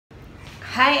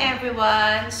Hi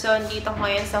everyone! So, dito ko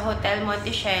ngayon sa Hotel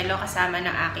Monticello kasama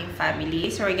ng aking family.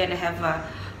 So, we're gonna have a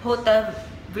hotel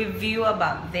review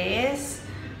about this.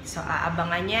 So,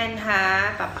 aabangan yan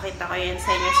ha. Papakita ko yan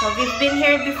sa inyo. So, we've been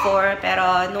here before,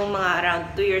 pero nung mga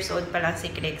around 2 years old pa lang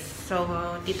si Crix. So,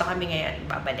 dito kami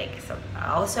ngayon babalik. So,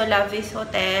 I also love this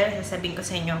hotel. Sasabihin ko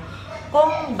sa inyo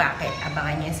kung bakit.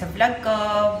 Abangan niyo sa vlog ko.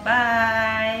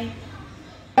 Bye!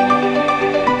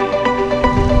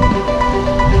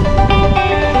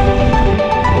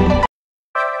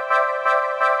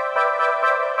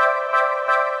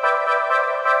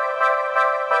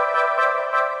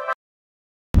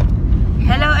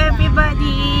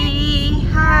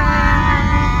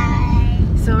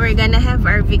 We're gonna have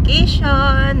our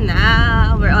vacation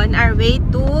now. We're on our way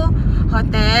to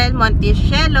Hotel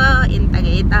Monticello in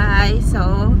Tagaytay.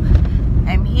 So,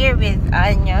 I'm here with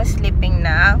Anyo, sleeping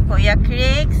na, Kuya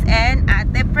Crix, and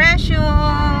Ate Precious.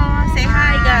 Say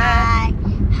hi, guys.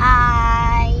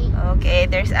 Hi.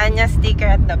 Okay, there's Anya's sticker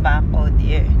at the back. Oh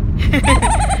dear.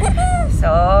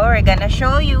 So, we're gonna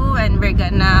show you and we're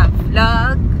gonna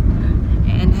vlog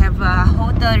and have a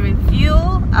hotel review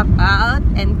about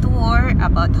and tour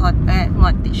about Hotel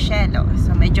Monticello.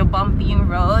 So medyo bumpy yung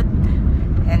road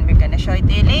and we're gonna show it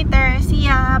to you later. See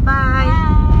ya! Bye!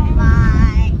 Bye!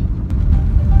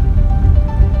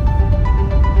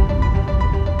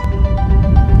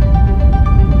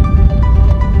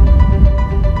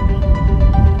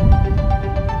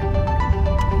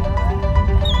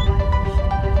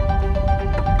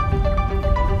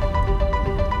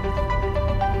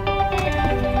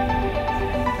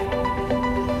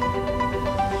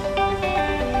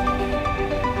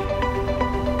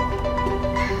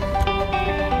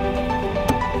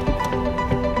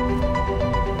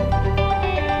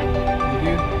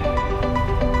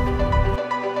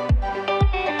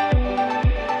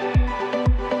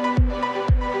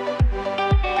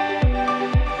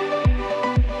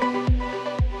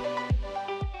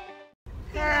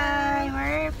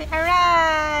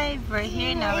 We're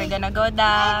here now. We're gonna go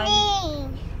down.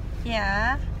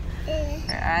 Yeah.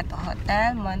 We're at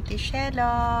Hotel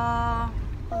Monticello.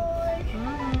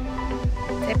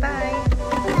 Say bye.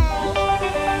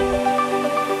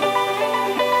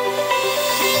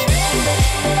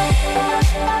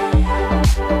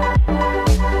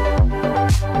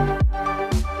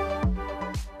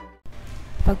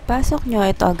 Pagpasok nyo,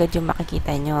 ito agad yung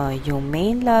makikita nyo. Yung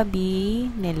main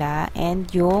lobby nila and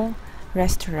yung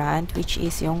restaurant, which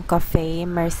is yung Cafe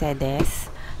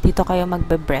Mercedes. Dito kayo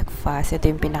magbe-breakfast.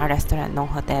 Ito yung pinaka-restaurant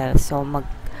ng hotel. So,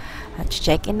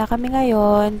 mag-check-in na kami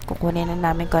ngayon. Kukunin na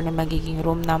namin kung ano magiging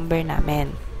room number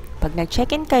namin. Pag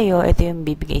nag-check-in kayo, ito yung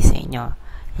bibigay sa inyo.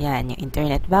 Yan, yung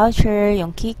internet voucher,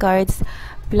 yung key cards,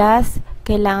 plus,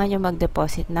 kailangan nyo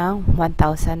mag-deposit ng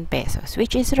 1,000 pesos,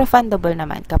 which is refundable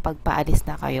naman kapag paalis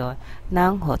na kayo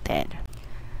ng hotel.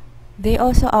 They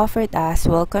also offered us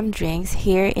welcome drinks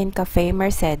here in Cafe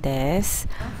Mercedes.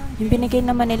 Yung binigay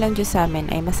naman nilang juice sa amin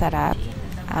ay masarap.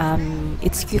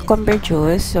 It's cucumber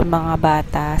juice. So, mga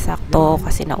bata, sakto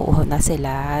kasi nauuhaw na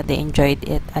sila. They enjoyed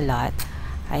it a lot.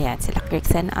 Ayan, sila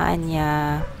Crix and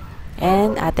Anya.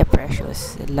 And Ate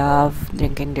Precious. Love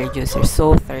drinking their juice. They're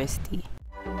so thirsty.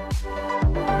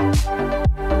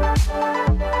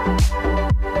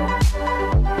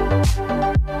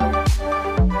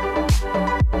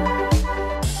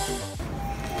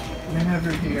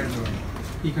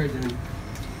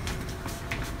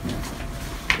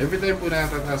 Every time po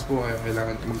natataas po kayo,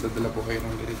 kailangan magdadala po kayo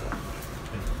ng ganito.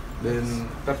 Then,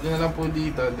 tap nyo na lang po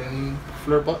dito, then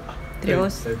floor po.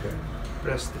 Trios.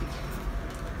 Press 3.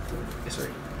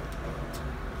 Sorry.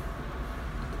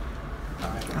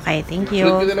 Okay, thank you.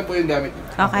 Sulit ko na lang po yung gamit.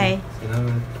 Okay.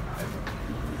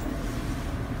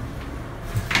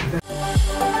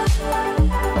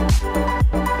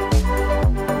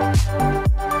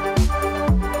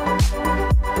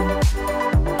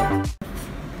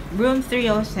 Room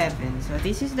 307. So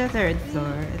this is the 3rd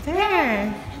floor.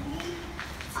 There.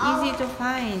 It's easy to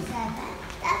find.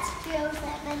 That's 307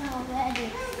 already.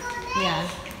 Yeah.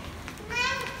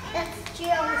 That's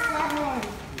 307.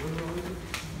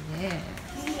 Yeah.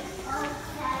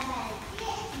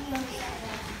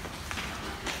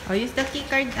 307. Oh, use the key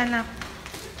card, anak.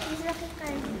 Use the key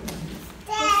card.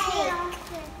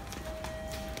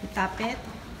 You tap it.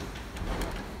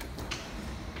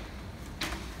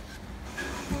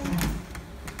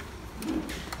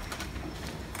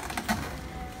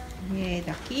 Yeah,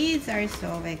 the kids are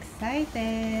so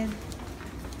excited.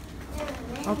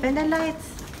 Open the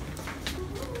lights.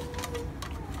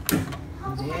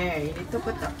 There, you need to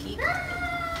put the key card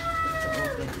to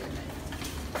open the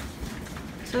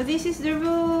lights. So this is the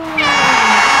room.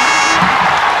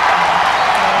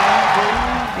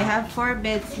 more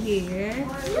beds here.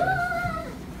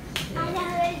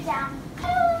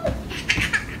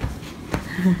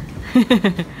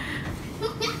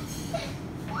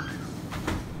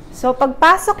 So,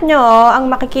 pagpasok nyo, ang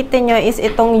makikita nyo is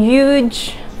itong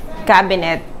huge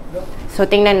cabinet. So,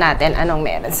 tingnan natin anong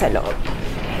meron sa loob.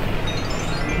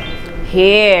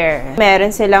 Here.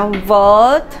 Meron silang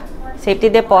vault,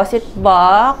 safety deposit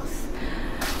box,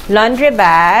 laundry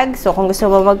bag. So, kung gusto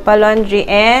mo magpa-laundry,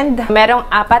 and merong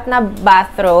 4 na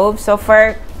bathrobe. So,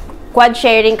 for quad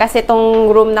sharing kasi itong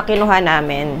room na kinuha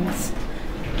namin.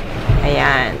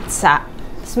 Ayan.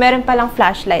 Tapos, meron palang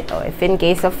flashlight, if in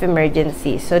case of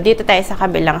emergency. So, dito tayo sa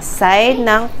kabilang side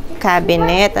ng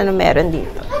cabinet. Ano meron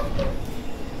dito?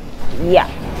 Yeah.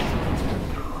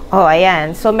 Oh,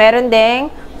 ayan. So, meron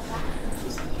ding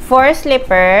 4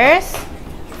 slippers,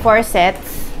 4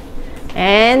 sets,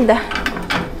 and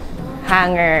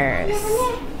hangers.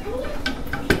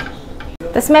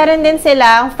 Tapos, meron din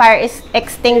silang fire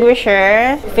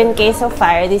extinguisher. If in case of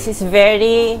fire, this is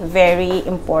very, very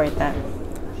important.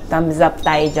 Thumbs up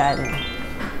tayo dyan.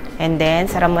 And then,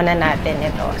 sara muna natin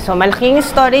ito. So, malaking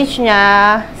storage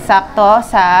niya. Sakto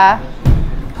sa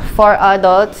 4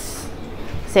 adults.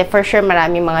 Kasi for sure,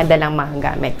 maraming mga dalang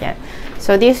mga gamit yan.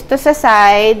 So, dito sa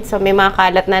side. So, may mga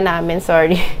kalat na namin.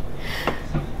 Sorry.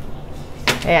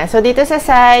 Ayan. So, dito sa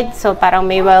side. So, parang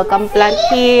may welcome plant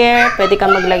here. Pwede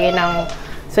kang maglagay ng...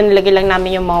 So, nilagay lang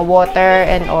namin yung mga water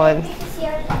and all.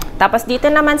 Tapos, dito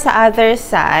naman sa other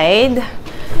side...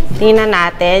 Tingnan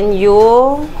natin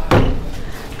yung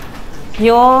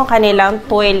kanilang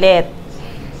toilet.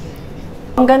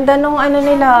 Ang ganda nung ano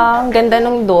nila, ang ganda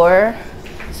nung door.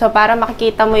 So, para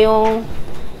makikita mo yung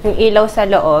ilaw sa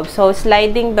loob. So,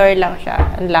 sliding door lang siya.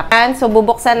 Unlock. So,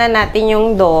 bubuksan na natin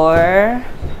yung door.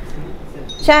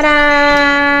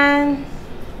 Charan!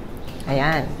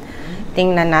 Ayan.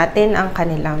 Tingnan natin ang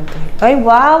kanilang toilet. Ay,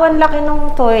 wow! Ang laki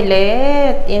ng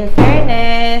toilet. In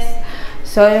fairness.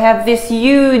 So, you have this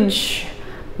huge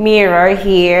mirror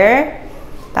here.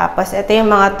 Tapos, ito yung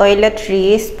mga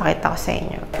toiletries. Pakita ko sa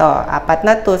inyo. Ito, 4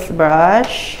 na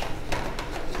toothbrush.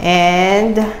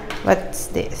 And,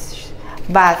 what's this?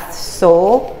 Bath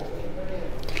soap.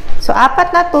 So,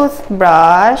 4 na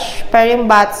toothbrush. Pero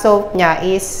yung bath soap niya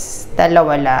is 2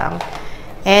 lang.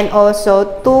 And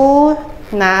also,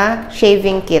 2 na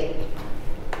shaving kit.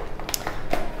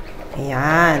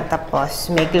 Ayan.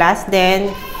 Tapos, may glass din.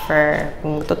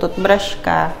 Kung tututbrush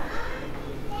ka.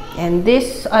 And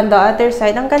this, on the other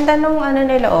side, ang ganda nung ano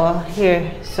nila, here.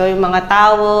 So, yung mga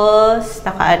towels,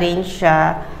 naka-arrange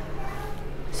siya.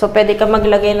 So, pwede ka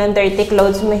maglagay ng dirty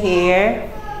clothes mo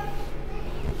here.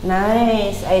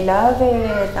 Nice. I love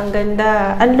it. Ang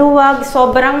ganda. Ang luwag.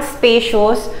 Sobrang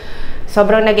spacious.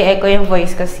 Sobrang nag-echo yung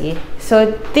voice kasi. So,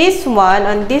 this one,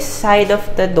 on this side of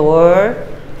the door.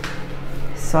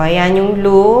 So, ayan yung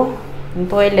loo. Yung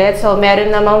toilet. So,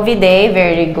 meron namang bidet.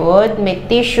 Very good. May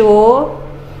tissue.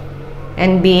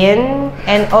 And bin.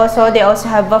 And also, they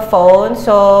also have a phone.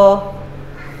 So,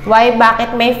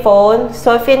 bakit may phone?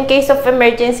 So, if in case of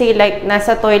emergency, like,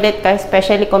 nasa toilet ka,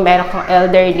 especially kung meron kang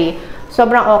elderly,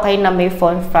 sobrang okay na may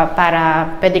phone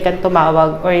para pwede kang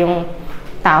tumawag or yung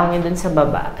taong yun dun sa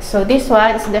baba. So, this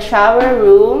one is the shower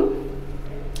room.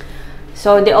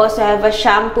 So, they also have a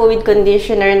shampoo with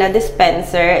conditioner na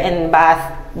dispenser and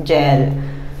bath gel.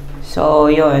 So,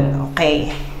 yun.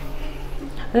 Okay.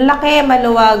 Ang laki,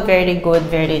 maluwag. Very good.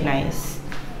 Very nice.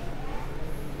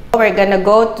 We're gonna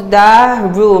go to the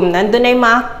room. Nandun na yung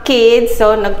mga kids.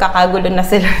 So, nagkakagulo na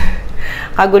sila.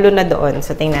 Kagulo na doon.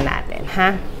 So, tingnan natin,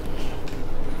 ha?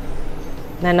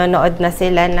 Nanonood na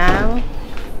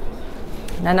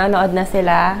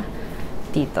sila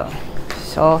dito.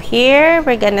 So, here,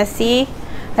 we're gonna see.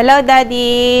 Hello,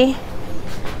 Daddy!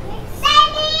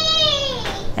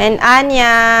 And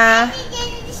Anya.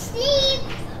 Sleep.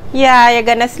 Yeah, you're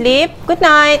gonna sleep. Good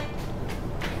night.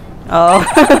 Oh.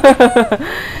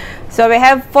 So we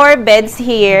have 4 beds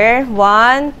here.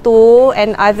 1, 2,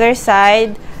 and other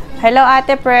side. Hello,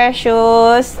 Ate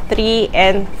Precious. 3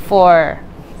 and 4.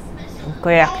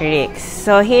 Kuya Crix.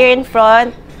 So here in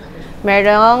front,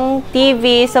 merong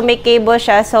TV. So may cable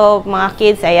siya. So mga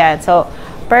kids, ayan. So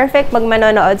perfect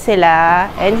magmanonood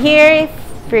sila. And here,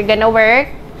 if you're gonna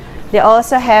work, they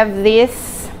also have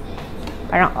this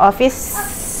parang office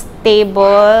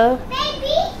table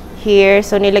here.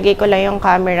 So, nilagay ko lang yung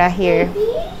camera here.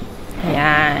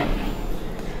 Ayan.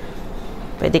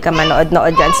 Pwede ka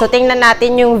manood-nood dyan. So, tingnan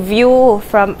natin yung view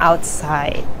from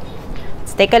outside.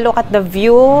 Let's take a look at the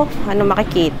view. Ano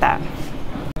makikita?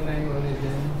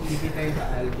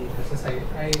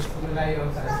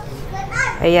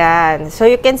 Ayan. So,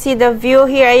 you can see the view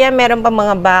here. Ayan, meron pa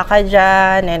mga baka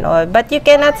dyan and all. But you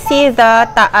cannot see the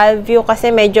Taal view kasi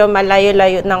medyo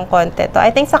malayo-layo ng konti to. I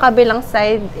think sa kabilang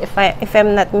side, if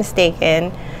I'm not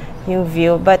mistaken, yung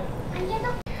view. But,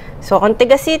 so, kung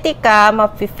Tagaytay City ka,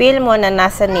 mafe-feel mo na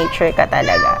nasa nature ka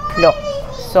talaga. Look.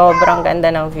 Sobrang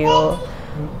ganda ng view.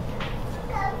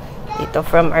 Dito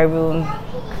from our room.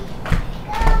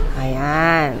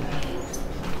 Ayan.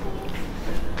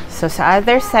 So, sa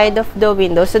other side of the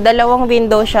window. So, dalawang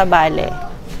window siya, bale.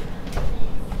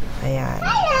 Ayan.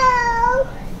 Hello!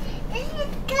 Let's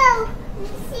go.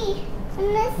 Let's see.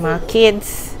 Mga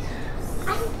kids.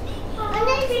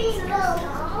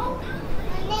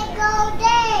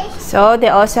 So, they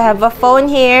also have a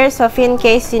phone here. So, if in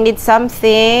case you need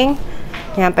something,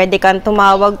 yan, pwede kang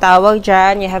tumawag-tawag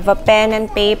dyan. You have a pen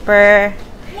and paper.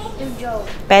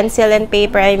 Pencil and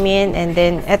paper, I mean. And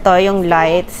then, ito yung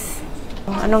lights.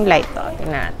 Anong light to?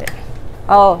 Tingnan natin.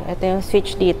 Oh, ito yung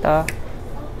switch dito.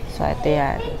 So, ito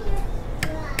yan.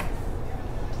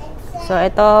 So,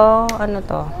 ito, ano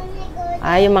to?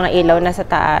 Yung mga ilaw na sa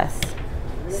taas.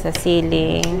 Sa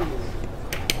ceiling.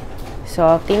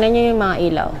 So, tingnan nyo yung mga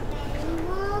ilaw.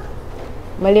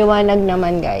 Maliwanag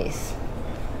naman, guys.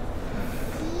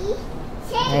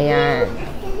 Ayan.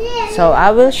 So,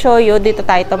 I will show you. Dito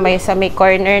tayo sa may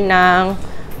corner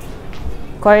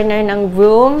ng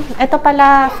room. Ito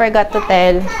pala, forgot to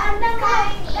tell.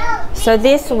 So,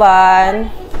 this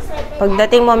one,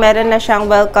 pagdating mo, meron na siyang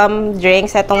welcome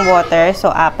drinks, itong water.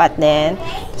 So, 4 din.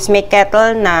 Tapos, may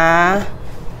kettle na.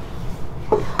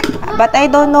 But,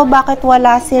 I don't know bakit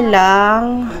wala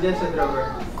silang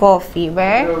coffee.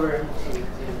 Where?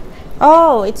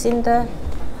 Oh, it's in the...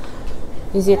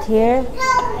 Is it here?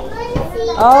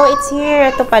 Oh, it's here.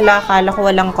 Ito pala. Akala ko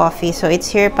walang coffee. So, it's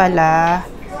here pala.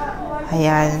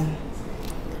 Ayan.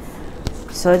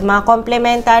 So, mga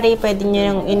complimentary, pwede nyo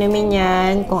yung inumin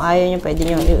yan. Kung ayaw nyo, pwede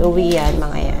nyo iuwi yan,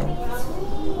 mga yan.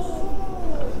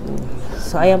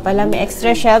 So, ayan pala, may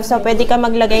extra shelf. So, pwede ka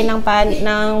maglagay ng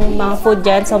mga food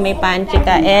dyan. So, may pantry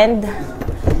ka and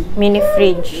mini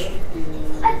fridge.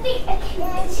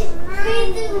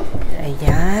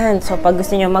 Ayan. So, pag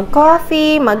gusto nyo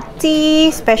mag-coffee, mag-tea,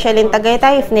 especially in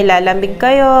Tagaytay, if nilalambig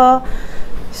kayo.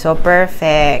 So,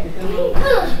 perfect.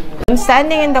 I'm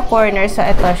standing in the corner, so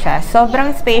ito siya.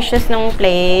 Sobrang spacious ng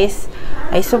place.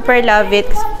 I super love it.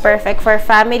 Perfect for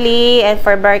family and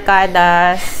for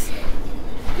barkadas.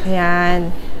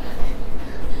 Ayan.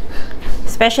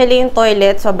 Especially yung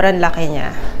toilet, sobrang laki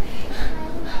niya.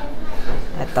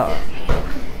 Ito.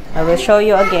 I will show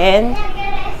you again.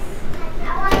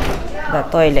 The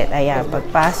toilet. Ayan.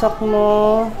 Pagpasok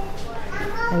mo,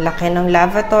 ang laki ng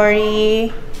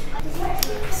lavatory.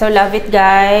 So, love it,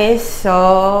 guys.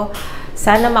 So,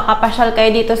 sana makapasyal kayo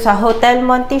dito sa Hotel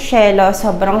Monticello.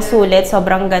 Sobrang sulit,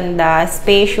 sobrang ganda,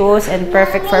 spacious, and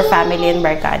perfect for family and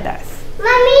barkadas.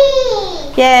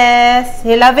 Mommy! Yes.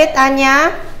 You love it,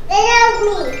 Anya? They love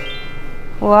me.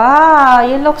 Wow,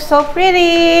 you look so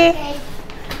pretty.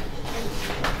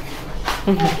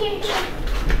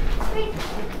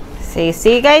 See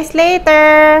you guys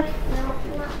later.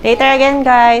 Later again,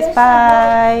 guys.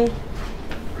 Bye.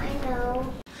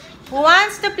 Who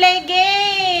wants to play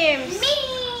games? Me!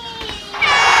 Yes!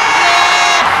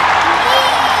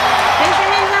 Raise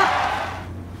your hands up.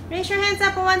 Raise your hands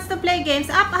up who wants to play games.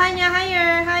 Up, Hanya,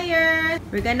 higher, higher.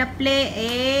 We're gonna play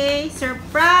a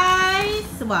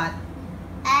surprise. What?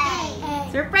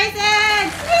 Surprise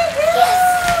eggs!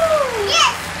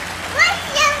 Yes! What's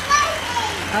your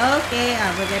egg? Okay,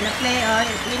 we're gonna play on.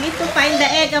 You need to find the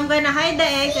egg. I'm gonna hide the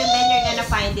eggs and then you're gonna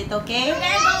find it, okay? We're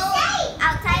gonna go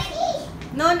outside.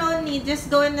 No need. Just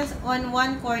go on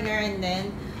one corner and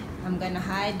then I'm gonna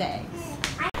hide the eggs.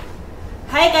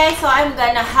 Hi guys, so I'm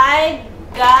gonna hide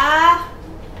the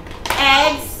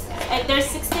eggs and there's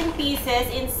 16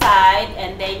 pieces inside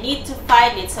and they need to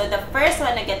find it. So the first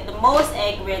one to get the most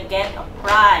egg will get a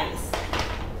prize.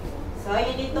 So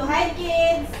you need to hide,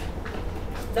 kids.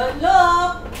 Don't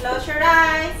look. Close your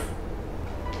eyes.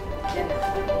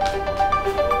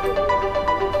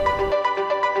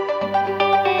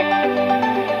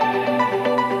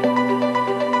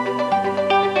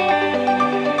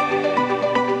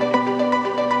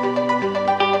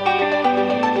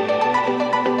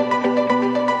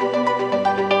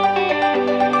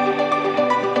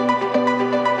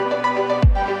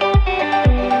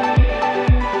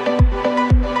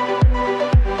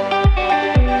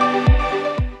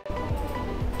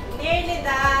 Nearly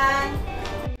done.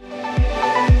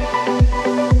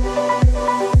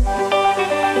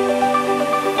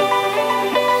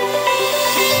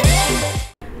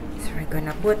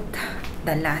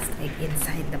 the last egg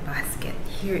inside the basket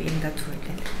here in the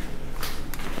toilet.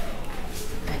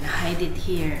 Gonna hide it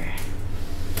here.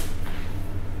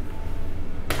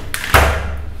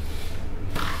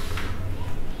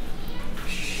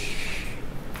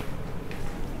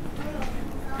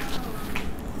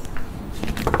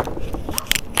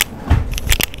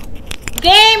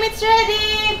 Game, it's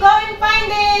ready! Go and find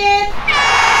it!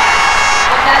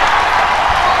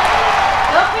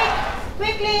 Go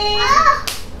quickly!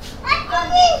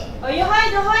 Oh, you hide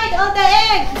all the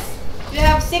eggs! You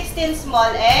have 16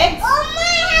 small eggs. Oh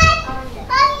my God!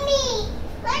 Mommy!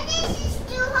 But this is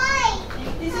too high!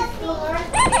 This is too hard.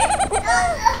 It's too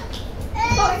high!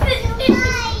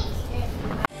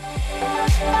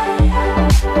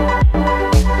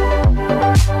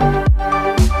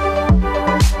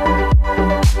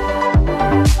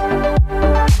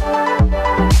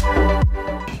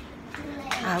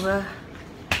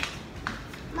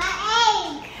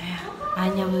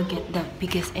 Anya will get the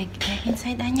biggest egg.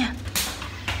 Inside, Anya.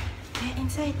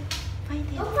 Inside. Find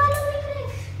it.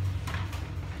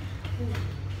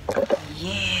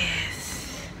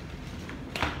 Yes.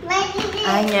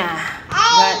 Anya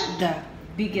got the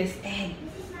biggest egg.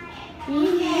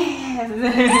 Yes.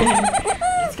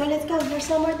 Let's go. There's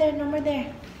no more there.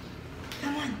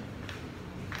 Come on.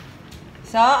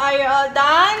 So, are you all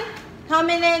done? How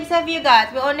many eggs have you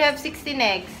got? We only have 16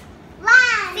 eggs. 1,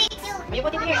 6. You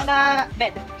put it here on the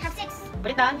bed. Have 6.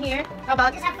 Put it down here. How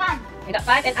about? Just have fun. You got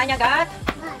 5 and Anya got?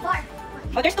 4.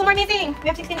 Oh, there's 2 more missing. We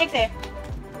have 16 eggs eh.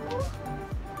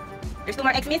 There's 2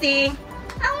 more eggs missing.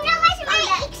 Oh no, where's my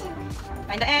eggs?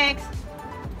 Find the eggs.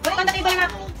 Put it on the table na.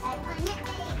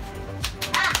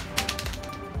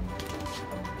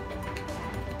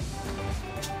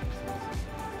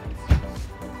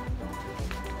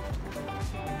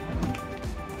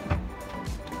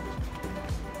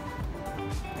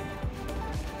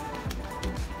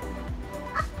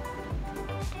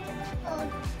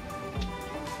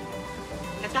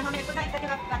 Let's count how many eggs that you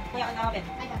have got on the bed.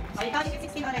 Oh, you counted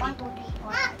 16 already. 1, 2, 3,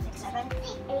 4, 5, 6, 7, 8,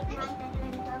 9, 10, 11,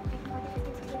 12, 13, 14,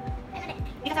 15, 16.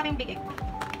 Hindi ka sabing big egg.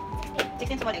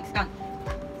 16 small eggs. Count.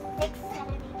 6, 7,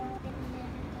 8, 9, 10, 11, 12, 13,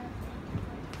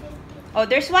 14, 15. Oh,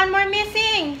 there's 1 more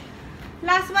missing.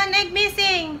 Last 1 egg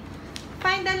missing.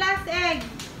 Find the last egg.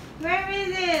 Where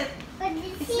is it?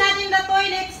 It's not in the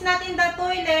toilet. It's not in the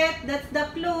toilet. That's the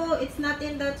clue. It's not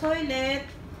in the toilet.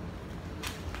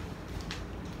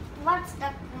 What's the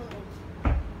clue?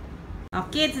 Oh,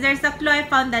 kids, there's a clue. I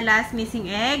found the last missing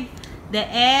egg. The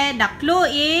clue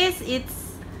is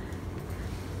it's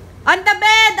on the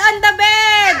bed. On the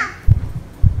bed.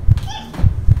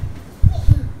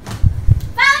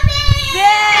 Found it!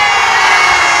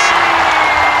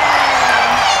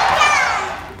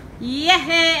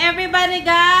 Yeah! Everybody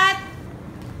got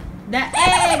the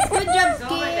eggs. Good job, kids. So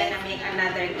we're gonna make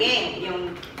another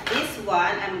game. This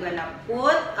one, I'm gonna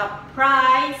put a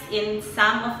prize in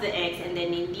some of the eggs, and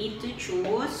then you need to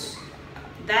choose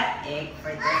that egg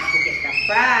for them to get the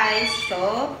prize.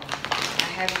 So I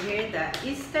have here the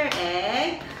Easter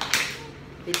egg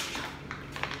with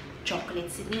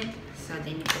chocolates in it. So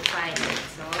they need to find it.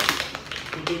 So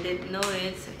they didn't know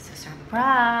it, so it's a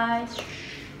surprise.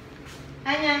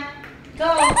 Anya, go!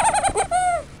 I'm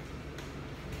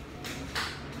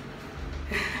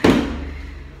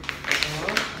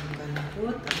gonna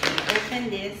open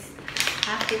this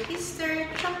Happy Easter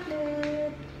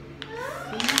chocolate.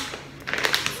 See?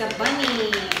 It's a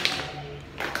bunny.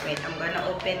 Wait, I'm gonna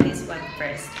open this one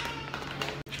first.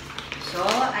 So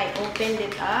I opened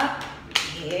it up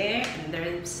here, and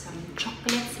there's some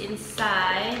chocolates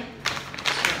inside.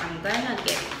 So I'm gonna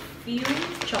get few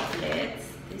chocolates,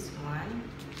 this one,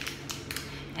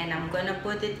 and I'm gonna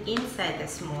put it inside the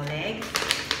small egg,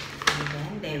 and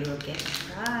then they will get a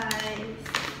prize.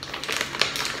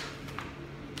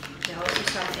 There are also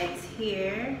some eggs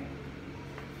here,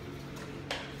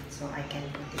 so I can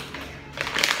put it there.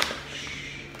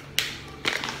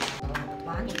 So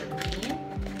one in the green,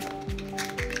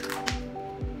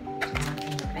 one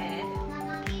in the red,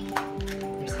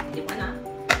 there's only one up,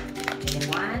 and then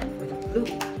one for the blue.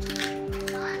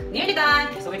 Nearly done!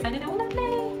 So we're excited to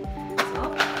play!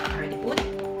 So, I already put.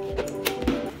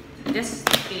 Just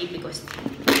three because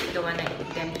I don't want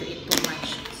them to eat too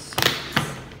much.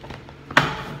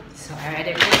 So I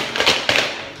already put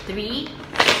 3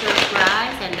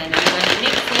 surprise, and then I'm gonna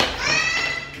mix it.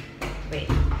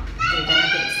 Wait, they're gonna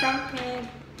be excited.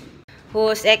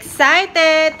 Who's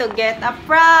excited to get a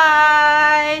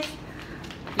prize?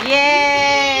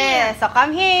 Yeah! So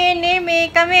come here, near me.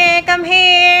 Come here, come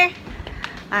here.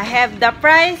 I have the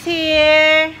prize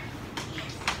here.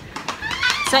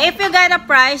 So if you got a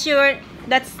prize,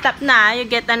 That's stop na. You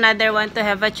get another one to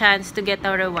have a chance to get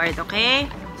a reward, okay?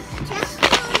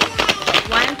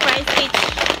 One prize each.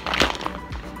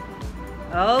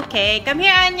 Okay. Come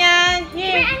here, Anya.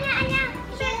 Here. Chocolate.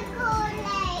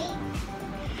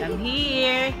 Come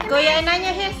here. Kuya and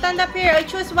Anya, here. Stand up here. I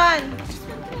choose one.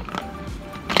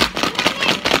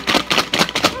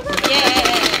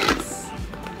 Yes.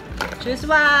 Choose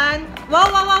one. Wow,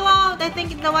 wow, wow, wow. I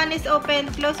think the one is open.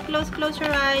 Close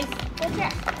your eyes. Close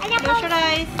your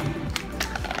eyes.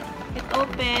 It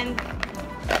opened.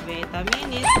 Wait a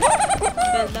minute.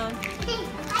 Fell down.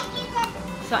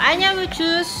 So, Anya will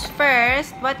choose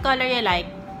first. What color you like?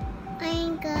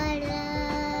 Pink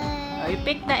color. Oh, you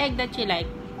pick the egg that you like.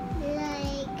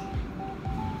 Like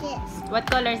this. What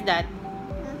color is that?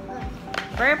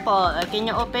 Purple.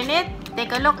 Can you open it?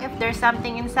 Take a look if there's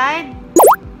something inside.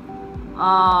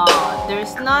 Oh,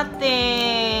 there's nothing.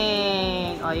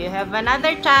 Oh, you have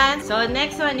another chance. So,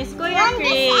 next one is Kuya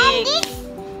Creek.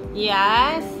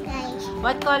 Yes. Guys.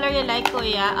 What color you like,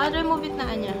 Kuya? Oh, remove it na,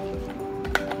 Anya.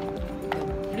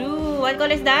 Blue. What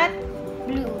color is that?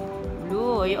 Blue.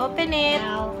 Blue. You open it.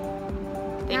 Now.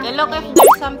 Take a look if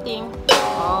there's something.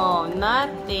 Oh,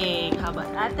 nothing. How about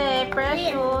Ate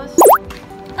Precious?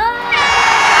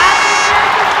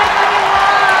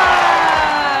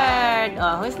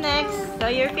 Oh, who's next? So,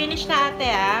 you're finished na, Ate,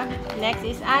 ah. Next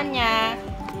is Anya.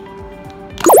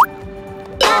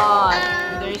 Oh,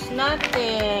 there's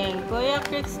nothing. Kuya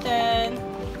Kristen.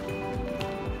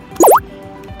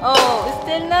 Oh,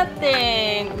 still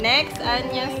nothing. Next,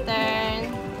 Anya's turn.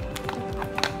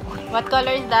 What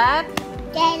color is that?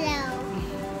 Yellow.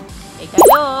 Take a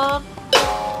look.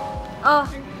 Oh,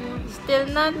 still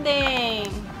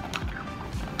nothing.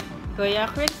 Kuya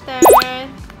Kristen.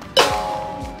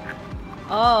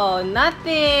 Oh,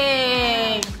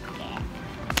 nothing.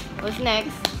 Who's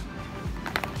next?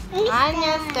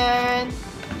 Anya's turn.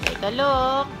 Take a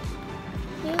look.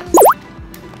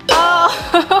 Oh,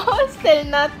 still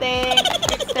nothing.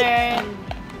 It's turn.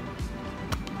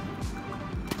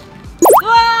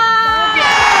 Wow! You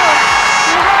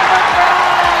have a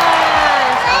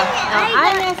prize! Now,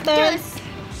 Anya's turn.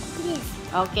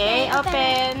 Okay,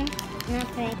 open.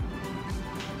 Nothing.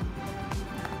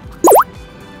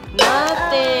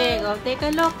 Nothing. Oh, take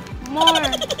a look.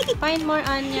 More. Find more,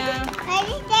 Anya.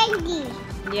 Very tangy.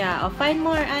 Yeah, oh, find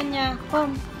more, Anya.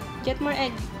 Come. Get more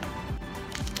egg.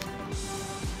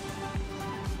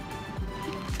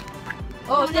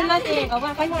 Oh, still nothing. Oh,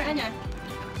 find more, Anya.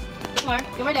 More.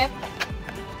 Two more left.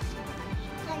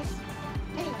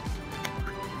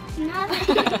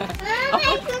 Nothing. Mom,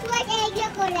 I took my egg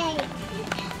chocolate.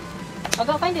 Oh,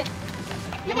 go find it.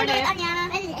 Two more left.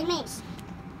 It makes.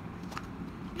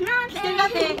 Still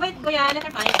nothing. Wait, Kuya, let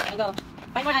her find. Oh, go.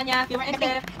 Find more, Anya. Few more eggs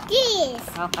left. This.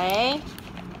 Okay.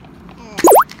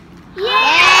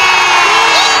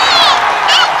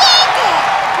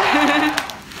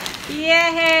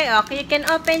 Yay! Okay, you can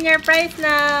open your prize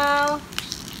now.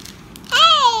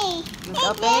 Hey! Let's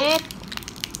open it.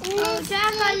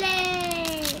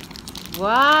 Chocolate.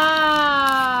 Wow!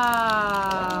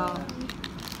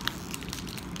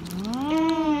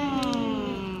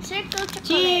 Circle chocolate.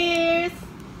 Cheers!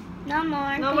 No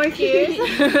more. No more cheers.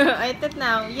 I thought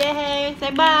now. Yay!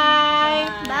 Say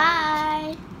bye!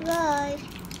 Bye. Bye.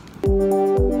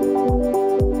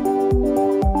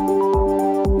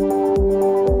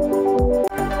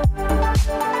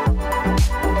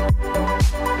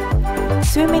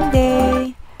 Swimming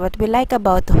day! What we like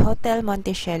about Hotel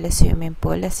Monticello swimming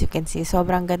pool, as you can see,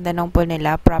 sobrang ganda ng pool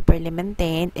nila, properly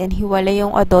maintained, and hiwala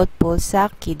yung adult pool sa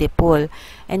kiddie pool.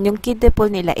 And yung kiddie pool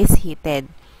nila is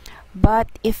heated. But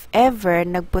if ever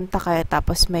nagpunta kayo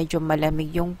tapos medyo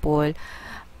malamig yung pool,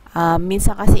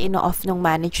 minsan kasi ino-off ng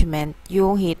management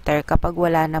yung heater kapag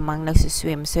wala namang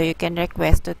nagsuswim. So you can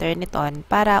request to turn it on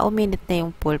para uminit na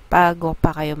yung pool bago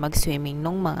pa kayo mag-swimming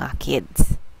ng mga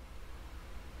kids.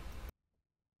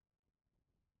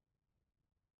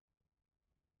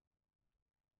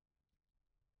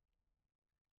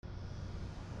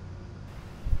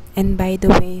 And by the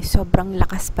way, sobrang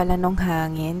lakas pala nung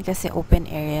hangin kasi open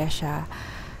area siya.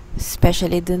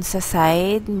 Especially dun sa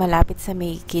side, malapit sa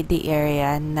may kiddie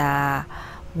area na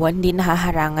hindi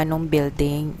nahaharangan ng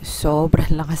building.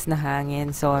 Sobrang lakas na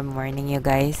hangin. So, I'm warning you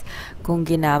guys. Kung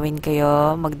ginawin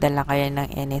kayo, magdala kayo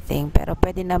ng anything. Pero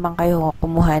pwede naman kayo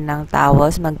kumuha ng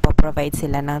towels. Magpo-provide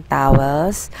sila ng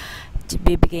towels.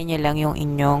 Bibigay nyo lang yung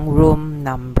inyong room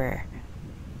number.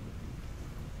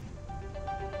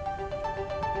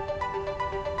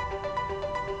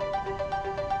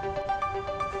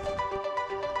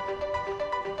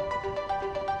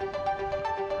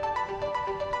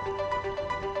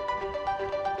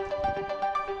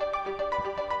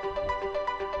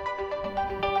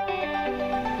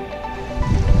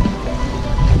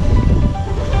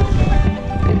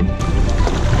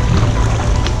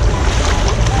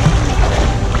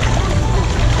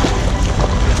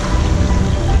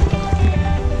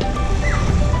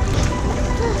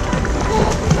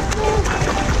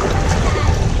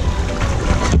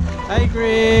 Hi,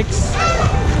 Grix!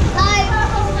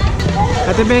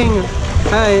 Ate Bing!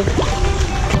 Hi!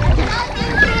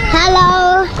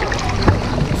 Hello.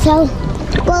 So,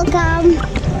 welcome.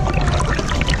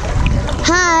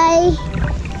 Hi.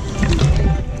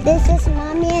 This is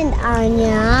Mommy and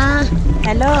Anya.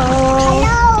 Hello!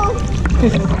 Hello.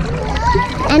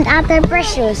 And Ate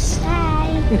Precious.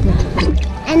 Hi.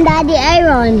 And Daddy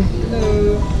Aaron.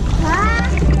 Hello!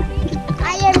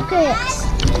 I am Chris.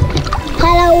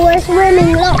 Hello, we're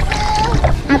swimming. Look.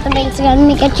 Ate Bing's gonna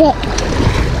make a trip.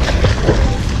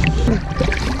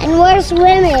 And we're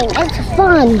swimming. It's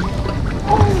fun.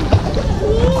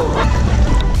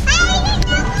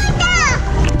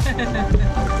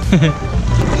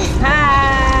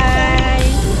 Hi!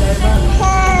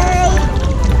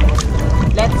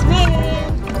 Let's swim!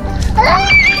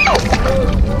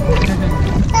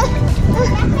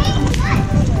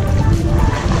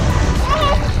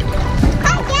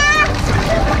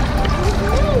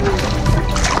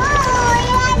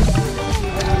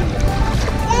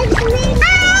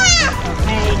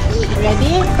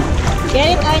 Ready?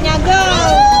 Get it, Anya, go!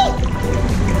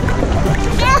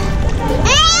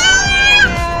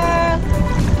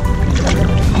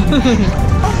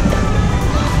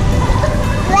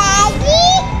 Ready,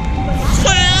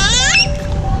 set,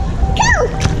 go!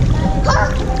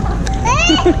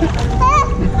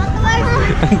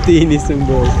 Ang tinis ng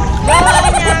boat. Go,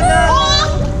 Anya, go!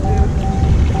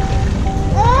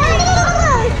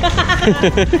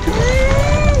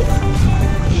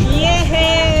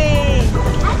 Yay!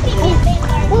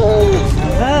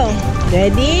 Go!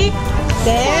 Ready?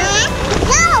 Set!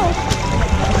 Go!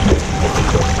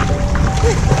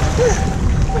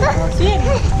 Swim!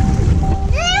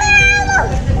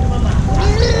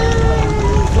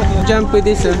 Jump with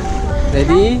this,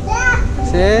 Ready?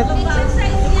 Set.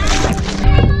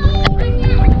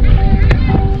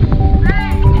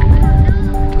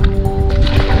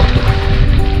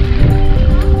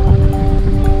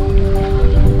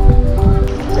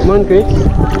 Come on, Chris.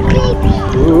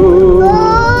 Ooh.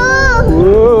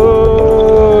 Ooh.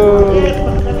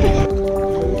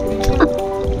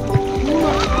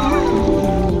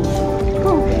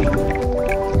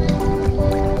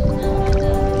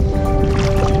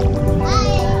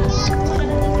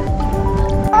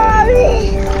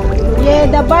 Yeah,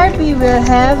 the Barbie will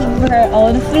have her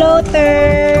own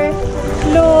floater.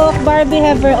 Look, Barbie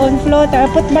have her own floater.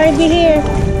 I'll put Barbie here.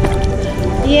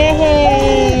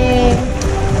 Yay!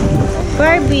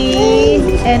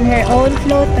 Barbie and her own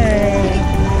floater.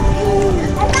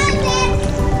 I found it!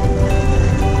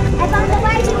 I found the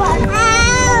Barbie one.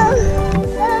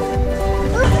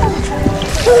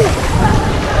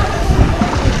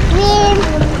 Green,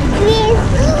 green.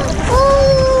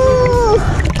 Ooh!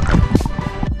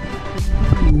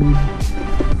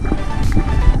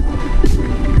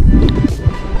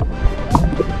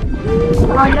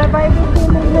 On the Barbie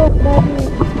swimming, look,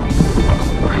 Barbie.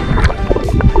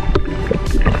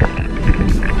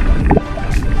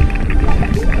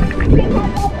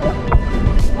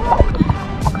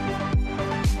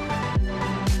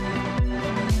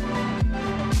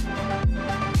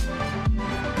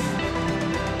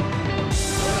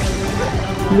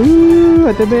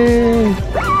 Ooh, Ate Bing.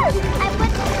 I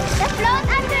put the float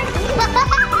under.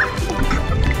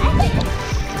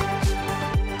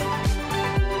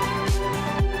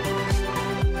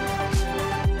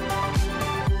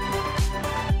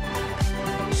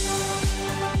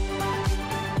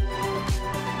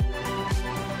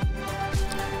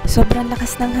 Sobrang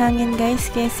lakas ng hangin, guys,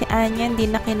 kaya si Anya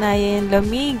hindi na kinaya yung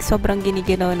lamig. Sobrang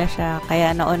giniginaw na siya,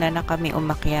 kaya nauna na kami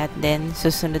umakyat, then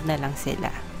susunod na lang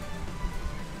sila.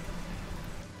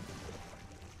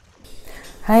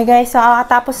 Hi guys, so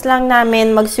kakatapos lang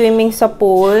namin mag-swimming sa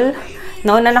pool.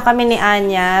 Nauna na kami ni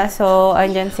Anya, so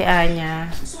andyan si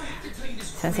Anya.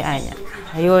 Saan si Anya?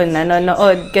 Ayun,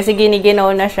 nanonood, kasi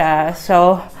giniginaw na siya.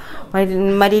 So,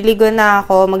 maliligo na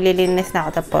ako, maglilinis na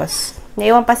ako, tapos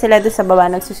naiwan pa sila doon sa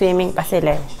baba, nagsuswimming pa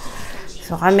sila.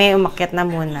 So kami, umakyat na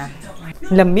muna.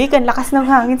 Lamig, ang lakas ng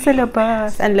hangin sa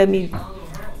labas. Ang lamig.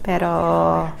 Pero,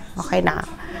 okay na.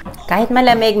 Kahit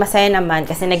malamig, masaya naman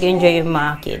kasi nag-enjoy yung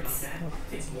mga kids.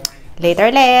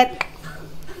 Later ulit!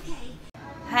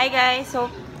 Hi guys! So,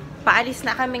 paalis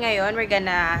na kami ngayon. We're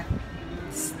gonna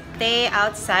stay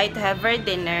outside to have our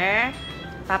dinner.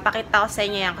 Papakita ko sa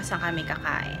inyo yan kung saan kami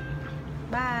kakain.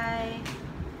 Bye!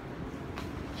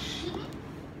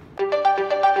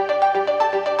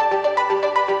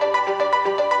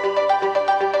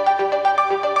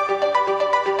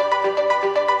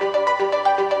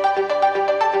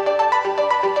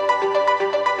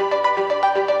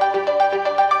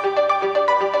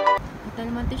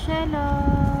 Hotel Monticello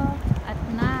at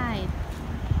night.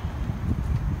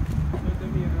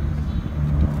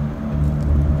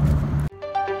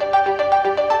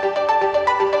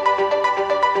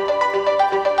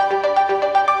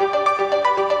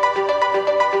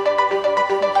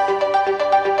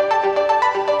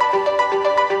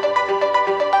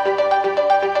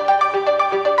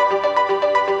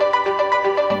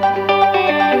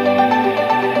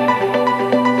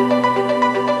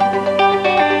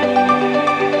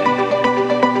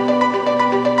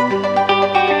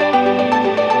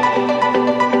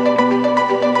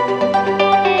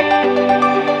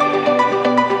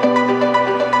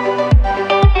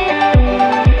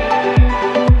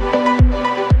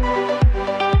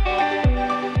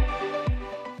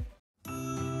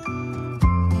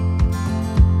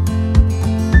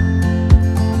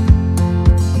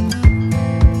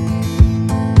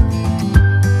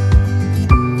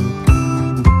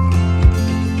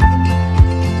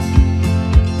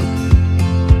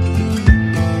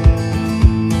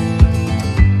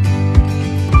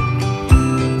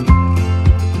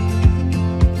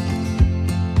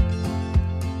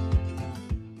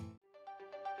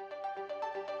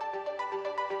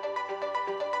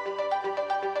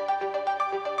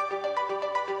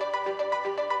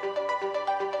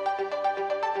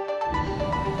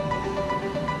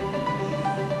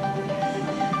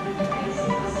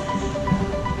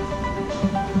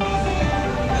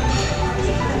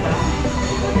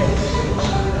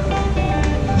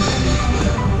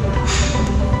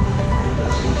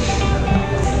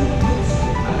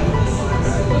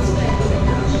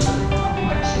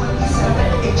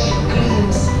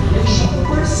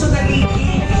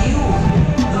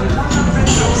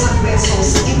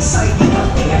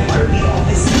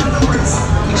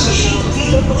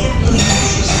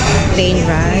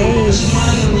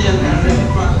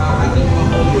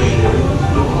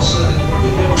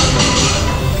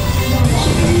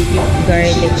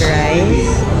 garlic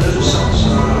rice.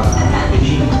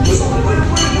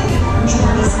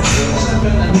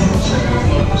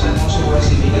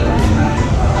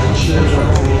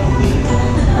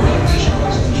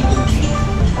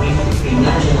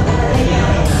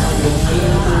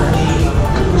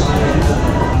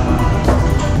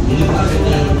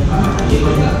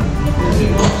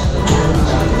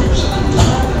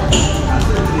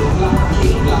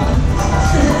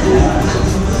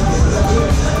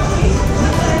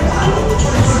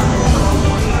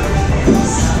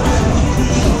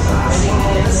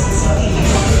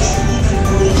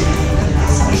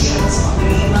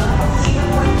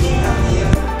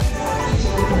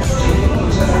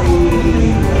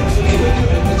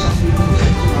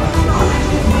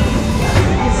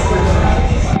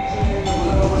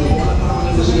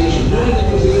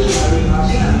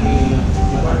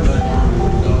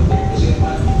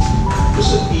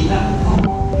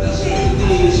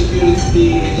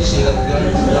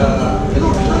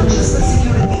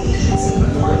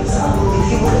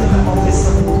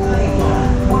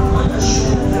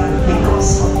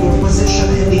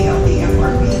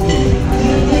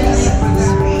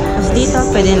 Dito,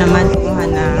 pwede naman kumuha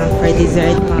na for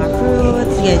dessert, mga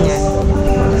fruits, ganyan.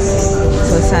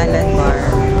 So, salad bar.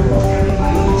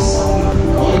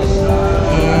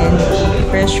 And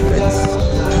fresh fruits.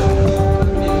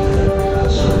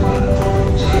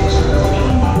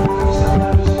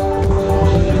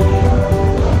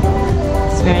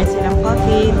 So, meron silang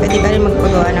coffee. Pwede ka rin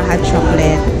magpagawa ng hot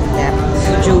chocolate.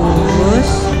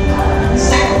 Juice.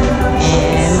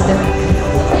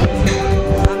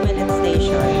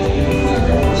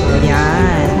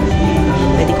 And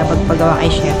pwede ka pagpagawa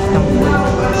kay chef ng food.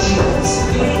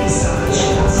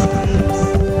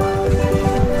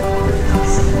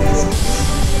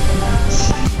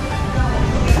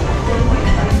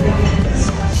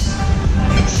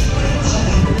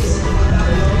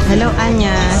 Hello,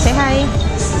 Anya. Say hi.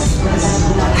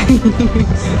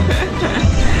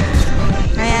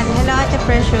 Ayan. Hello, Ate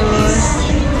Precious.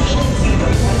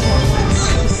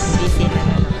 Busy na.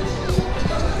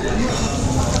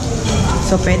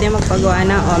 So, pwede magpagawa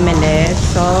ng omelette.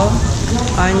 So,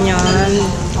 onion,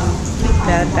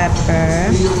 bell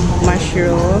pepper,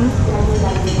 mushroom.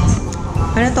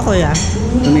 Ano to, kuya?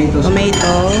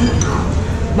 Tomato.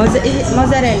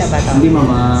 Mozzarella ba to? Hindi,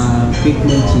 mama. Quick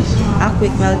melt cheese.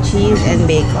 Quick melt cheese and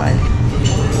bacon.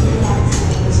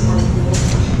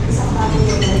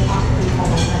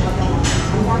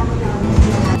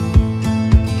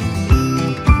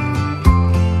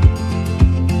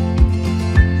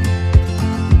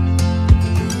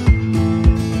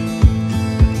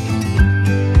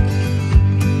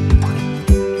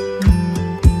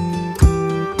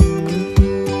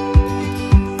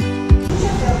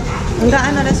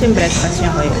 Hanggang ano oras yung breakfast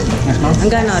niya, kuya?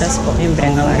 Hanggang ano oras po yung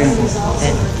breakfast?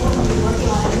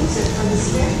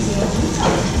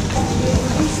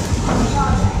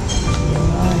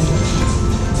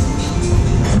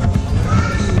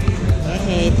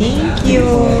 Okay, thank you.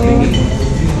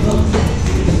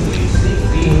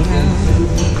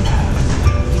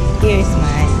 Here's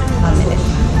my omelette.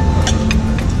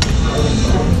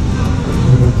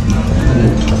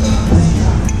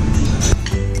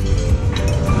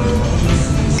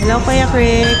 Hello, Kuya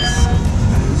Crix.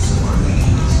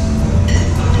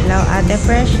 Hello, Ate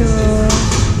Precious.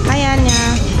 Hi, Anya.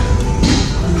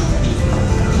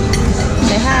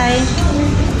 Say hi.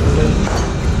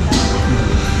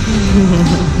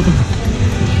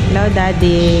 Hello,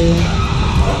 Daddy.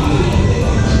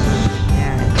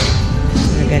 Yan.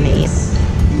 We're gonna eat.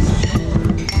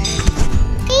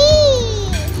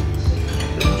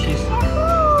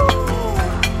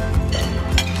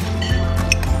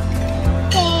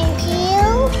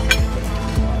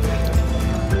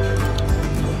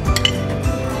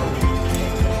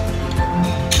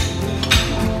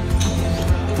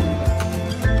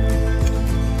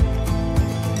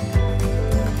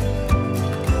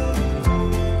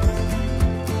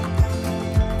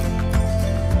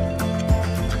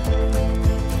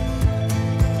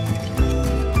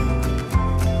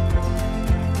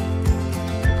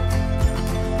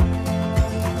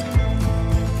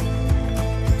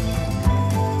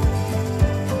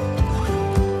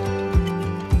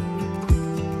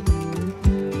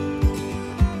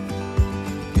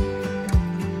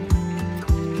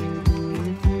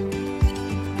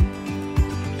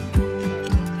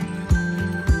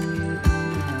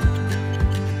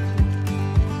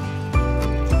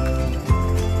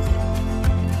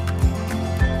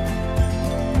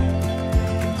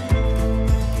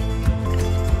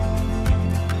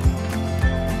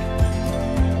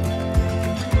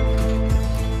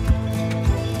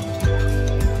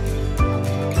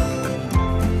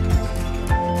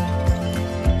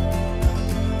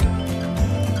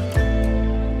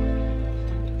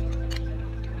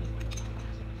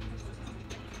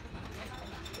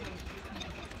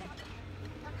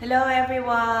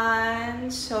 everyone!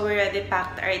 So we already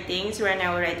packed our things. We're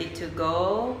now ready to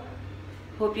go.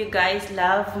 Hope you guys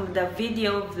love the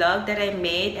video vlog that I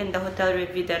made and the hotel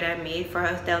review that I made for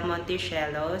Hotel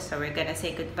Monticello. So we're gonna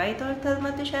say goodbye to Hotel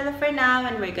Monticello for now,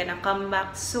 and we're gonna come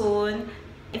back soon.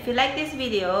 If you like this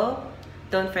video,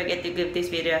 don't forget to give this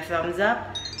video a thumbs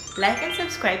up, like and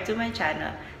subscribe to my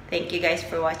channel. Thank you guys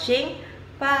for watching.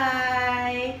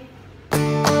 Bye!